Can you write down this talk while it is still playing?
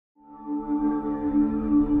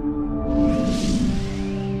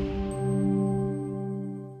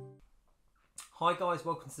Hi guys,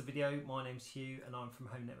 welcome to the video. My name's Hugh and I'm from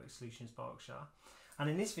Home Network Solutions Berkshire. And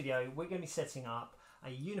in this video we're going to be setting up a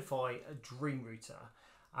Unifi Dream Router.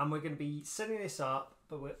 And we're going to be setting this up,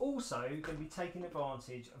 but we're also going to be taking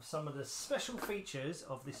advantage of some of the special features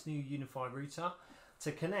of this new Unifi router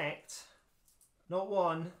to connect not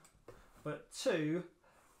one but two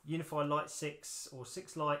Unifi Lite 6 or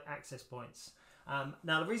 6 Lite access points.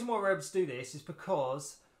 Now the reason why we're able to do this is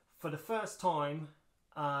because for the first time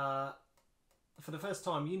Unifi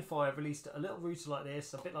have released a little router like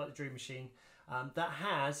this, a bit like the Dream Machine, that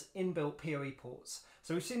has inbuilt PoE ports.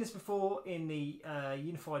 So we've seen this before in the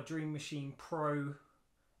Unifi Dream Machine Pro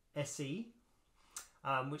SE,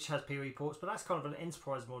 which has PoE ports, but that's kind of an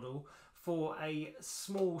enterprise model. For a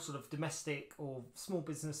small sort of domestic or small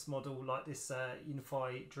business model like this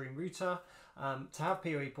Unifi Dream Router, to have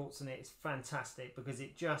PoE ports in it is fantastic, because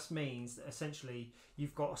it just means that essentially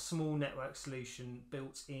you've got a small network solution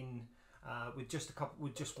built in with just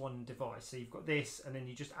one device. So you've got this, and then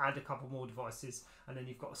you just add a couple more devices, and then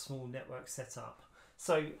you've got a small network setup.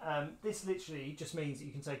 So this literally just means that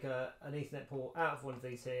you can take an Ethernet port out of one of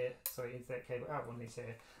these here, sorry, Ethernet cable out of one of these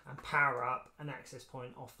here, and power up an access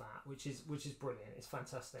point off that, which is brilliant. It's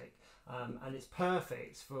fantastic, and it's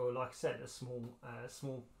perfect for, like I said, a small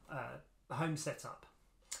home setup.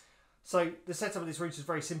 So the setup of this router is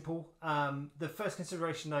very simple. The first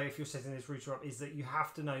consideration though, if you're setting this router up, is that you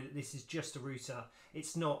have to know that this is just a router.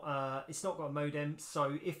 It's not got a modem.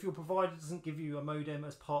 So if your provider doesn't give you a modem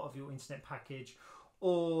as part of your internet package,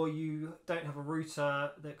 or you don't have a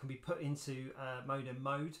router that can be put into modem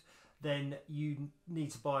mode, then you need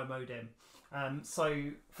to buy a modem.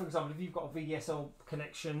 So for example, if you've got a VDSL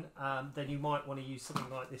connection, then you might want to use something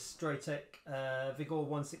like this Straytech Vigor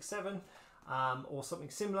 167 or something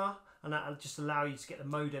similar, and that'll just allow you to get the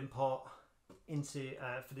modem part into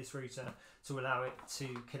for this router to allow it to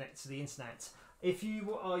connect to the internet. If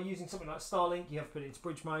you are using something like Starlink, you have to put it into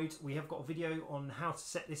bridge mode. We have got a video on how to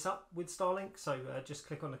set this up with Starlink, so just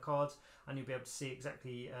click on the card and you'll be able to see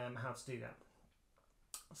exactly how to do that.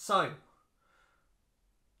 So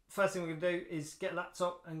first thing we're going to do is get a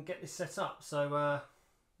laptop and get this set up. So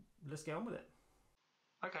let's get on with it.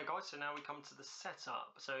 Okay guys, so now we come to the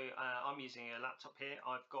setup. So I'm using a laptop here.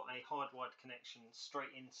 I've got a hardwired connection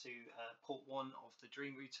straight into port 1 of the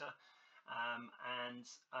Dream Router, and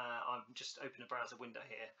I'm just open a browser window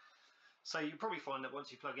here. So you probably find that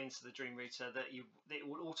once you plug into the Dream Router that it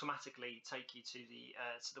will automatically take you to the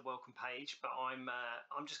welcome page, but I'm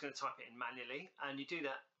just going to type it in manually, and you do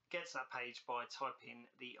that, get to that page by typing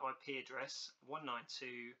the IP address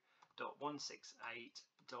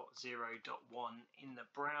 192.168.0.1 in the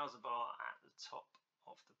browser bar at the top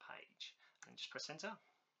of the page, and just press enter,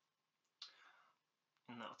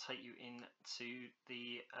 and that'll take you into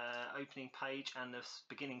the opening page and the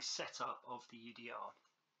beginning setup of the UDR.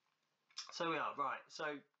 So we are right, so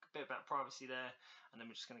a bit about privacy there, and then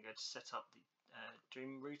we're just going to go to set up the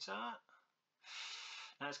Dream Router.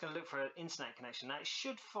 Now it's going to look for an internet connection. Now it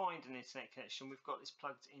should find an internet connection. We've got this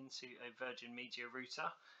plugged into a Virgin Media router.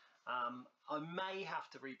 I may have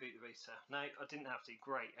to reboot the router. No, I didn't have to.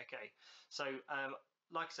 Great. Okay. So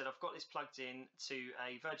like I said, I've got this plugged in to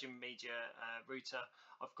a Virgin Media router.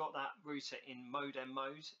 I've got that router in modem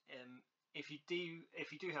mode. If you do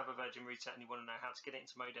have a Virgin router and you want to know how to get it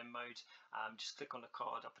into modem mode, just click on the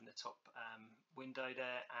card up in the top window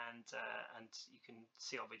there, and you can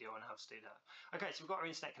see our video on how to do that. Okay, so we've got our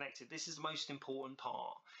internet connected. This is the most important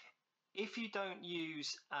part. If you don't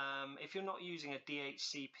use, if you're not using a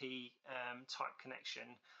DHCP type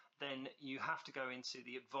connection, then you have to go into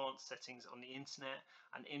the advanced settings on the internet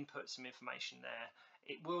and input some information there.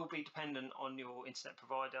 It will be dependent on your internet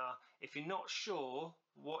provider. If you're not sure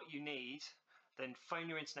what you need, then phone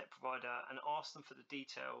your internet provider and ask them for the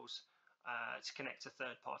details to connect a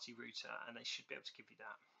third-party router, and they should be able to give you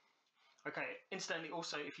that. Okay, incidentally,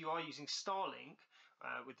 also, if you are using Starlink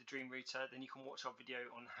with the Dream Router, then you can watch our video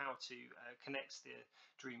on how to connect the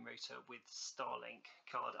Dream Router with Starlink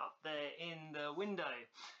card up there in the window.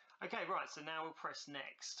 Okay, right, so now we'll press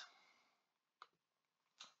next.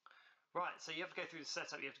 Right, so you have to go through the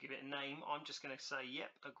setup, you have to give it a name. I'm just going to say,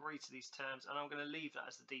 yep, agree to these terms, and I'm going to leave that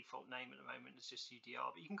as the default name at the moment. It's just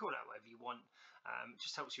UDR, but you can call it out whatever you want. It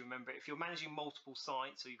just helps you remember it. If you're managing multiple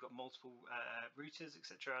sites, or you've got multiple routers,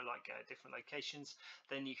 etc., like different locations,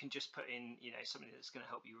 then you can just put in, you know, something that's going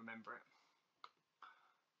to help you remember it.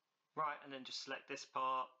 Right, and then just select this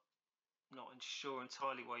part. Not sure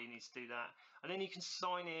entirely why you need to do that, and then you can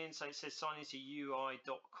sign in. So it says sign into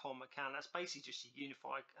ui.com account. That's basically just your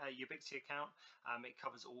Unifi Ubiquiti account. It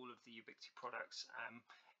covers all of the Ubiquiti products.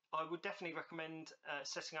 I would definitely recommend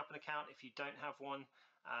setting up an account if you don't have one.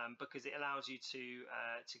 because it allows you to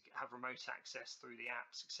have remote access through the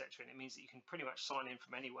apps, etc. And it means that you can pretty much sign in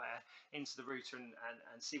from anywhere into the router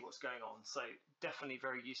and see what's going on. So definitely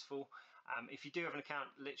very useful. If you do have an account,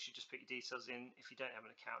 literally just put your details in. If you don't have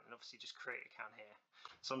an account, then obviously just create an account here.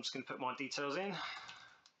 So I'm just going to put my details in.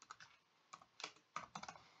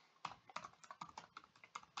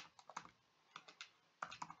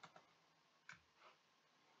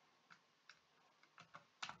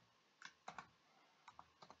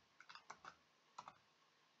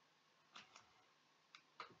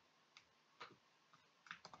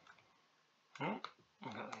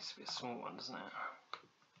 That needs to be a small one, doesn't it?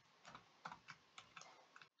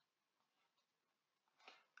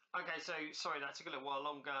 Okay, so sorry that took a little while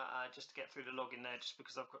longer just to get through the login there, just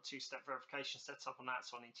because I've got two-step verification set up on that,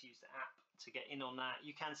 so I need to use the app to get in on that.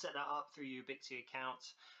 You can set that up through your Ubiquiti account.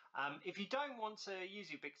 If you don't want to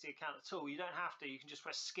use your Ubiquiti account at all, you don't have to. You can just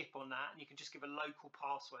press skip on that, and you can just give a local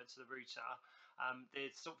password to the router.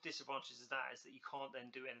 The sort of disadvantage of that is that you can't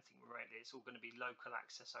then do anything remotely. It's all going to be local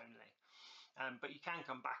access only. But you can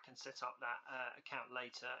come back and set up that account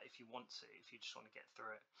later if you want to, if you just want to get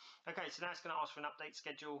through it. Okay, so now it's going to ask for an update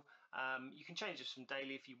schedule. You can change this from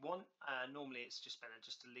daily if you want. Normally it's just better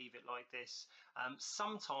just to leave it like this.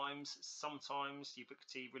 Sometimes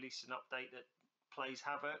Ubiquiti releases an update that plays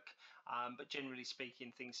havoc, but generally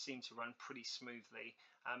speaking things seem to run pretty smoothly.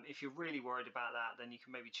 If you're really worried about that, then you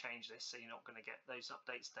can maybe change this so you're not going to get those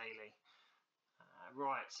updates daily.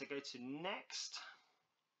 Right, so go to next.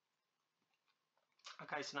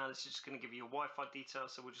 Okay, so now this is just going to give you your Wi-Fi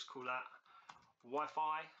details, so we'll just call that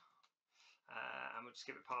Wi-Fi, and we'll just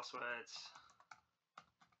give it passwords.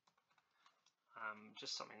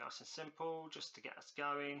 Just something nice and simple, just to get us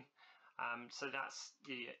going. So that's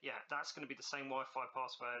that's going to be the same Wi-Fi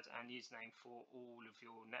password and username for all of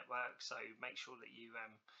your network. So make sure that you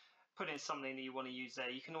put in something that you want to use there.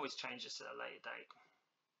 You can always change this at a later date.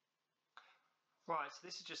 Right, so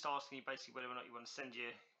this is just asking you basically whether or not you want to send your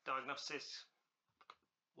diagnosis.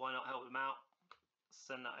 Why not help them out?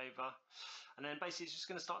 Send that over, and then basically it's just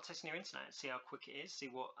going to start testing your internet, see how quick it is, see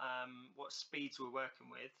what speeds we're working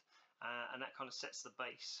with, and that kind of sets the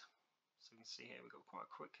base. So you can see here we've got quite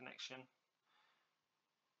a quick connection.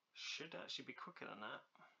 Should actually be quicker than that.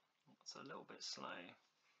 It's a little bit slow.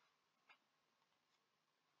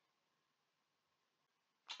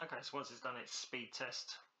 Okay, so once it's done its speed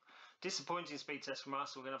test, disappointing speed test from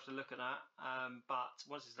us, we're going to have to look at that, but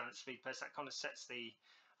once it's done its speed test, that kind of sets the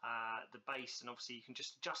base, and obviously you can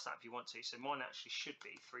just adjust that if you want to. So mine actually should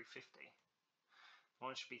be 350.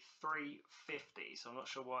 Mine should be 350, so I'm not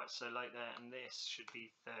sure why it's so late there, and this should be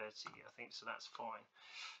 30, I think, so that's fine.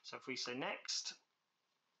 So if we say next,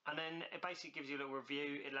 and then it basically gives you a little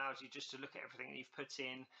review. It allows you just to look at everything that you've put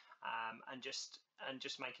in, and just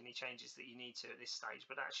make any changes that you need to at this stage,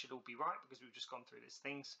 but that should all be right because we've just gone through these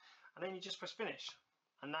things, and then you just press finish.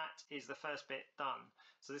 And that is the first bit done.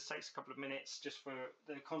 So this takes a couple of minutes just for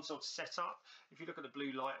the console to set up. If you look at the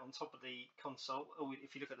blue light on top of the console, or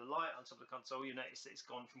if you look at the light on top of the console, you notice that it's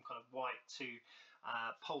gone from kind of white to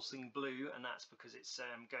pulsing blue, and that's because it's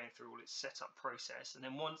going through all its setup process. And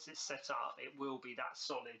then once it's set up, it will be that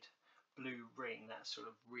solid blue ring, that sort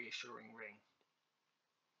of reassuring ring.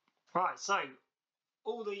 Right, so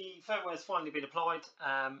all the firmware has finally been applied,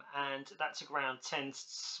 and that took around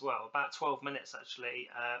about 12 minutes actually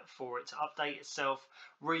for it to update itself,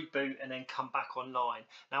 reboot, and then come back online.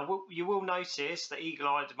 Now you will notice that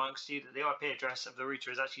eagle-eyed amongst you that the IP address of the router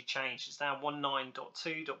has actually changed. It's now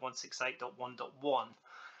 19.2.168.1.1.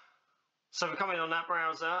 So we're coming on that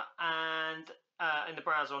browser, and in the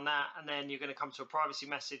browser on that, and then you're going to come to a privacy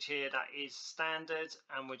message here that is standard,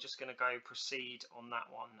 and we're just going to go proceed on that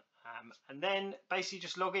one, and then basically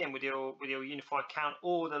just log in with your Unifi account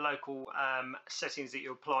or the local settings that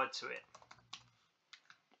you applied to it.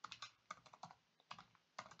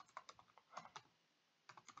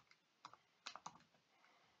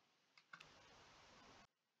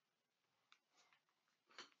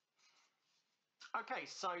 Okay,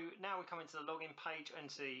 so now we come into the login page,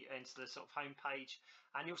 into the sort of home page,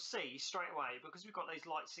 and you'll see straight away, because we've got those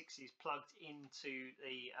Lite 6s plugged into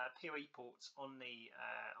the PoE ports on the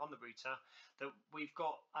router, that we've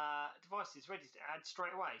got devices ready to add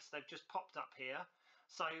straight away. So they've just popped up here,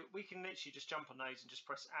 so we can literally just jump on those and just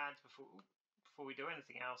press add before we do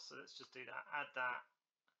anything else. So let's just do that, add that.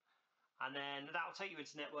 And then that will take you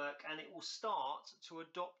into network, and it will start to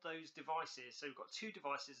adopt those devices. So we've got 2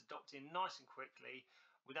 devices adopting nice and quickly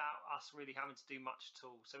without us really having to do much at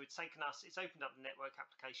all. So it's opened up the network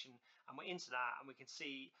application, and we're into that, and we can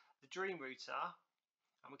see the Dream Router,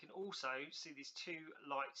 and we can also see these 2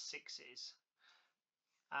 Lite 6s.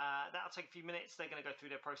 That'll take a few minutes. They're going to go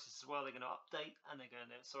through their process as well. They're going to update and they're going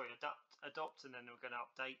to, adopt, and then we're going to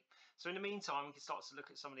update. So in the meantime, we can start to look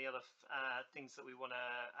at some of the other things that we want to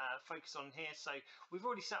focus on here. So we've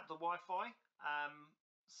already set up the Wi-Fi.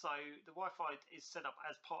 So the Wi-Fi is set up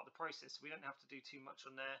as part of the process. We don't have to do too much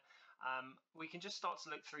on there. We can just start to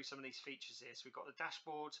look through some of these features here. So we've got the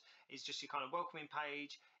dashboard, is just your kind of welcoming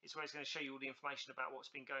page. It's where it's going to show you all the information about what's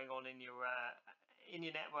been going on in your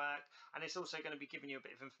network, and it's also going to be giving you a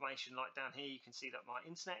bit of information. Like down here, you can see that my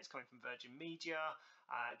internet is coming from Virgin Media.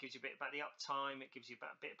 It gives you a bit about the uptime. It gives you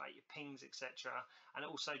a bit about your pings, etc. And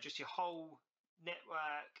also just your whole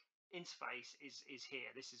network interface is here.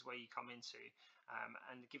 This is where you come into,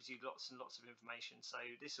 and it gives you lots and lots of information. So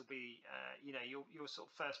this will be your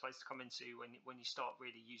sort of first place to come into when you start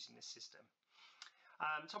really using this system.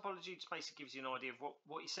 Topology just basically gives you an idea of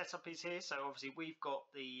what your setup is here. So obviously we've got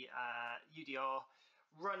the UDR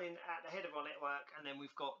running at the head of our network, and then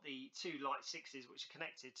we've got the two Lite 6s which are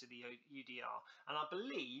connected to the UDR. And I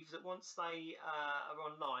believe that once they are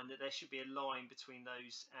online, that there should be a line between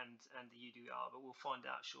those and the UDR, but we'll find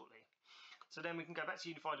out shortly. So then we can go back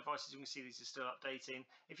to Unifi devices. You can see these are still updating.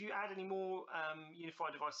 If you add any more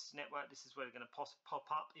Unifi devices to network, this is where they're going to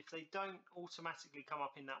pop up. If they don't automatically come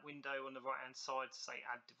up in that window on the right hand side to say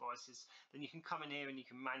add devices, then you can come in here and you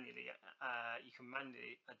can manually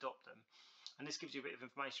adopt them. And this gives you a bit of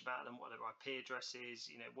information about them, what their IP address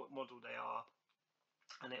is, what model they are.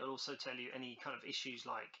 And it'll also tell you any kind of issues,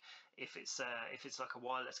 like if it's like a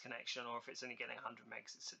wireless connection or if it's only getting 100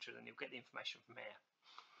 megs, etc. Then you'll get the information from here.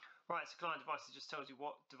 Right, so client devices just tells you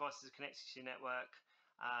what devices are connected to your network,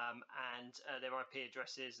 and their IP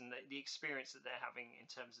addresses and the experience that they're having in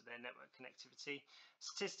terms of their network connectivity.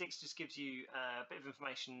 Statistics just gives you a bit of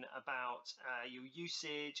information about your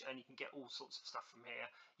usage, and you can get all sorts of stuff from here.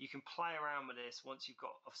 You can play around with this once you've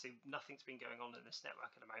got, obviously nothing's been going on in this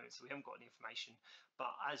network at the moment, so we haven't got any information,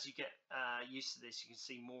 but as you get used to this, you can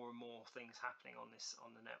see more and more things happening on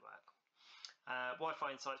the network.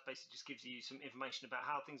 Wi-Fi Insights basically just gives you some information about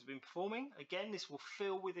how things have been performing. Again, this will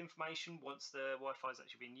fill with information once the Wi-Fi is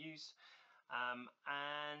actually being used.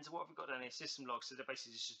 And what have we got down here? System logs. So they're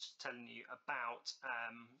basically just telling you about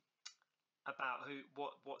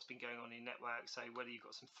what's been going on in your network. So whether you've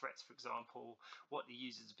got some threats, for example, what the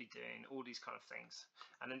users have been doing, all these kind of things.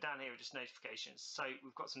 And then down here are just notifications. So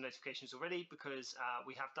we've got some notifications already because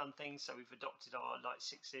we have done things. So we've adopted our Lite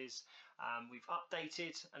 6s, we've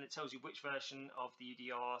updated, and it tells you which version of the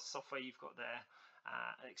UDR software you've got there,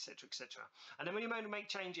 etc, etc. And then when you want to make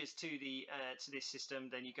changes to this system,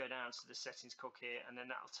 then you go down to the settings cog here, and then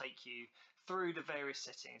that'll take you through the various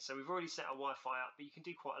settings. So we've already set our Wi-Fi up, but you can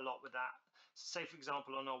do quite a lot with that. Say for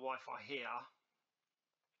example on our Wi-Fi here,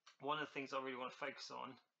 one of the things I really want to focus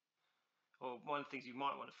on, or one of the things you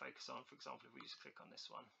might want to focus on, for example, if we just click on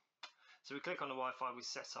this one. So we click on the Wi-Fi we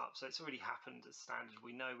set up, so it's already happened as standard.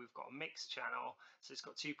 We know we've got a mixed channel, so it's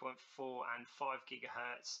got 2.4 and 5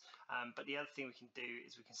 gigahertz. But the other thing we can do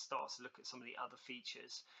is we can start to look at some of the other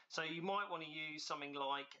features. So you might want to use something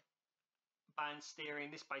like band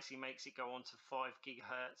steering. This basically makes it go on to 5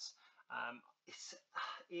 gigahertz.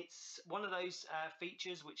 It's one of those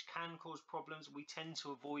features which can cause problems. We tend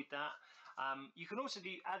to avoid that. You can also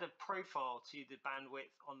add a profile to the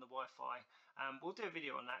bandwidth on the Wi-Fi. We'll do a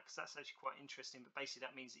video on that because that's actually quite interesting, but basically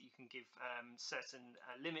that means that you can give certain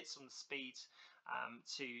limits on the speeds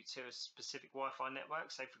to a specific Wi-Fi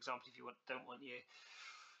network. So for example, if you don't want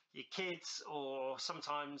your kids, or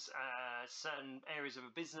sometimes certain areas of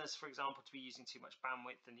a business, for example, to be using too much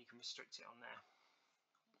bandwidth, then you can restrict it on there.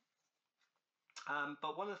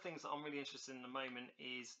 But one of the things that I'm really interested in at the moment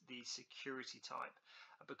is the security type,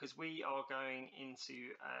 because we are going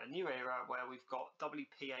into a new era where we've got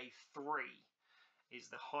WPA3 is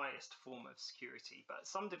the highest form of security, but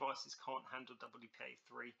some devices can't handle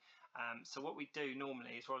WPA3. So what we do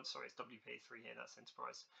normally is, well, sorry, it's WPA3 here, that's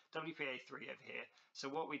enterprise. WPA3 over here. So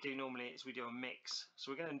what we do normally is we do a mix.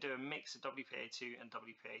 So we're going to do a mix of WPA2 and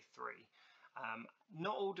WPA3.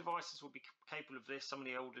 Not all devices will be capable of this. Some of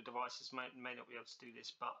the older devices may not be able to do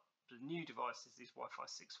this, but the new devices, these Wi-Fi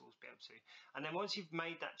 6 will be able to. And then once you've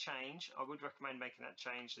made that change, I would recommend making that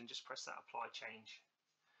change, then just press that apply change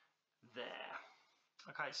there.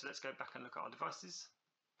 Okay, so let's go back and look at our devices.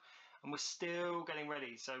 And we're still getting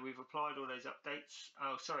ready. So we've applied all those updates.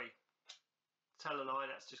 Oh, sorry, tell a lie,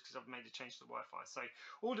 that's just because I've made a change to the Wi-Fi. So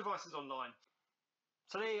all devices online.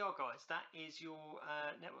 So there you are, guys. That is your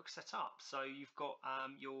network set up. So you've got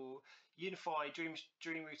your Unifi Dream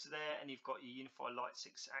Router there, and you've got your Unifi Lite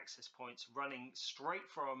 6 access points running straight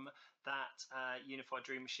from that Unifi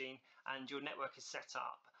Dream machine, and your network is set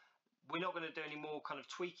up. We're not going to do any more kind of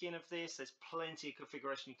tweaking of this. There's plenty of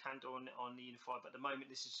configuration you can do on the Unifi, but at the moment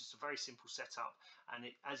this is just a very simple setup, and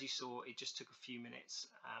as you saw, it just took a few minutes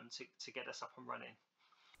to get us up and running.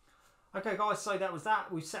 Okay guys, so that was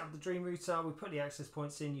that. We've set up the Dream Router, we put the access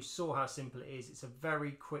points in, you saw how simple it is. It's a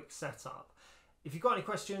very quick setup. If you've got any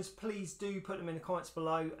questions, please do put them in the comments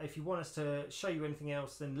below. If you want us to show you anything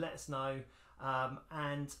else, then let us know.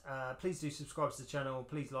 Please do subscribe to the channel,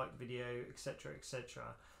 please like the video, etc, etc.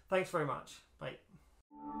 Thanks very much. Bye.